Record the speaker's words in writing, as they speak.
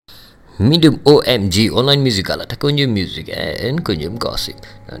மீண்டும் OMG online musical கொஞ்சம் music and கொஞ்சம் காசிப்.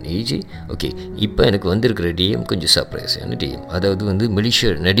 நான் ஈஜி. ஓகே, இப்போ எனக்கு வந்திருக்கிற டிஎம் கொஞ்சம் சர்ப்ரைஸான டிஎம். அதாவது வந்து மலேசிய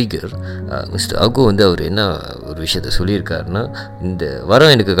நடிகர் மிஸ்டர் அகோ வந்து அவர் என்ன ஒரு விஷயத்த சொல்லியிருக்காருன்னா, இந்த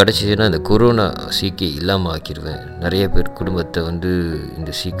வாரம் எனக்கு கிடச்சிச்சின்னா இந்த கொரோனா சீக்கை இல்லாமல் ஆக்கிடுவேன். நிறைய பேர் குடும்பத்தை வந்து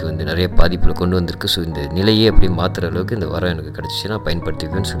இந்த சீக்கு வந்து நிறைய பாதிப்பில் கொண்டு வந்திருக்கு. ஸோ இந்த நிலையே அப்படியே மாற்றுற அளவுக்கு இந்த வாரம் எனக்கு கிடச்சிச்சின்னா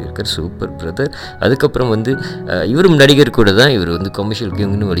பயன்படுத்திக்குவேன்னு சொல்லியிருக்காரு. Super brother. அதுக்கப்புறம் வந்து இவரும் நடிகர் கூட தான். இவர் வந்து கமர்ஷியல்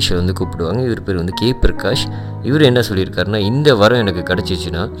கிங்னு மலேசியா வந்து கூப்பிடுவாங்க. இவர் பேர் வந்து கே பிரகாஷ். இவர் என்ன சொல்லியிருக்காருன்னா, இந்த வாரம் எனக்கு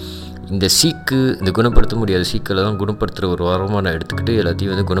கிடச்சிச்சின்னா இந்த சீக்கு, இந்த குணப்படுத்த முடியாத சீக்கெல்லாம் குணப்படுத்துகிற ஒரு வாரமாக நான் எடுத்துக்கிட்டு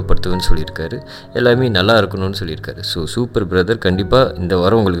எல்லாத்தையும் வந்து குணப்படுத்துவேன்னு சொல்லியிருக்காரு. எல்லாமே நல்லா இருக்கணும்னு சொல்லியிருக்காரு. So super brother. கண்டிப்பாக இந்த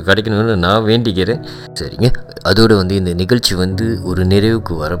வாரம் உங்களுக்கு கிடைக்கணும்னு நான் வேண்டிக்கிறேன். சரிங்க, அதோடு வந்து இந்த நிகழ்ச்சி வந்து ஒரு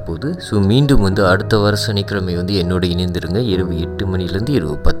நிறைவுக்கு வரப்போகுது. ஸோ மீண்டும் வந்து அடுத்த வார சனிக்கிழமை வந்து என்னோட இணைந்திருங்க. இரவு 8 மணிலேருந்து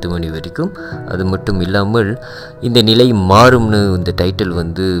இரவு 10 மணி வரைக்கும். அது மட்டும் இல்லாமல் இந்த நிலை மாறும்னு இந்த டைட்டில்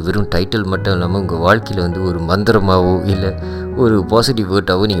வந்து வெறும் டைட்டில் மட்டும் இல்லாமல் உங்கள் வாழ்க்கையில் வந்து ஒரு மந்திரமாகவோ இல்லை ஒரு பாசிட்டிவ்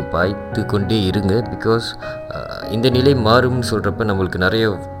வேர்ட்டாகவோ நீங்கள் பாய்த்து கொண்டே இருங்க. பிகாஸ் இந்த நிலை மாறும்னு சொல்கிறப்ப நம்மளுக்கு நிறைய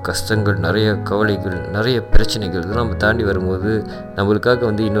கஷ்டங்கள், நிறைய கவலைகள், நிறைய பிரச்சனைகள் இதெல்லாம் நம்ம தாண்டி வரும்போது நம்மளுக்காக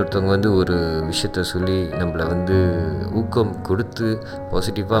வந்து இன்னொருத்தவங்க வந்து ஒரு விஷயத்த சொல்லி நம்மளை வந்து ஊக்கம் கொடுத்து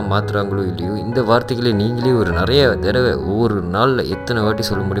பாசிட்டிவாக மாற்றுறாங்களோ இல்லையோ, இந்த வார்த்தைகளை நீங்களே ஒரு நிறைய தடவை ஒவ்வொரு நாளில் எத்தனை வாட்டி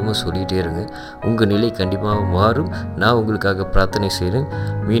சொல்ல முடியுமோ சொல்லிகிட்டே இருங்க. உங்கள் நிலை கண்டிப்பாக மாறும். நான் உங்களுக்காக பிரார்த்தனை செய்கிறேன்.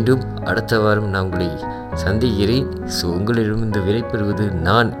 மீண்டும் அடுத்த வாரம் நான் உங்களை சந்திக்கிறேன். ஸோ உங்களிடம் இந்த விடைபெறுவது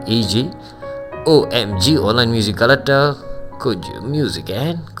நான் ஏஜே. OMG ஆன்லைன் மியூசிக் கலட்டா கொஞ்சம் மியூசிக்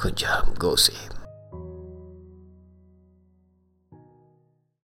அண்ட் கொஞ்சம் கோசிப்.